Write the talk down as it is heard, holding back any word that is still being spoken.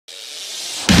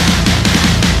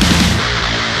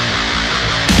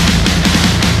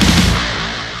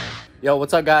Yo,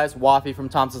 what's up guys? Waffy from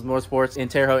Thompson's Motorsports in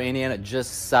Terre Haute, Indiana,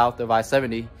 just south of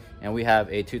I-70. And we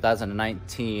have a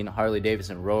 2019 Harley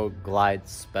Davidson Road Glide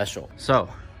Special. So,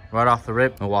 right off the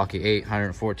rip, Milwaukee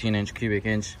 814-inch cubic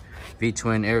inch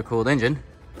V-twin air-cooled engine.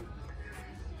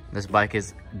 This bike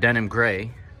is denim gray.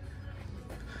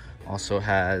 Also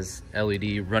has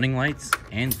LED running lights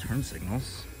and turn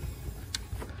signals.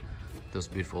 Those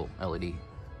beautiful LED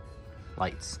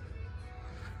lights.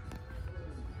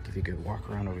 Give you a good walk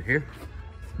around over here.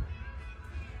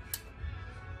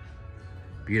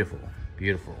 Beautiful,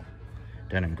 beautiful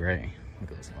denim gray.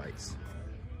 Look at those lights.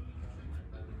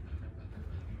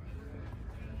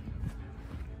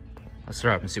 Let's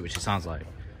start up and see what she sounds like.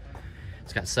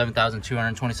 It's got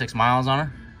 7,226 miles on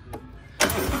her.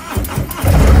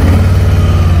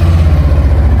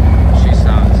 She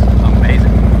sounds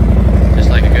amazing, just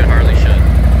like a good Harley should.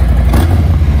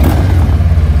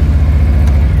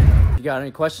 If you got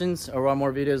any questions or want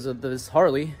more videos of this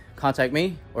Harley, contact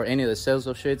me or any of the sales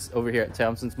associates over here at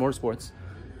Thompson's Motorsports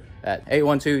at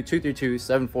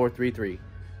 812-232-7433.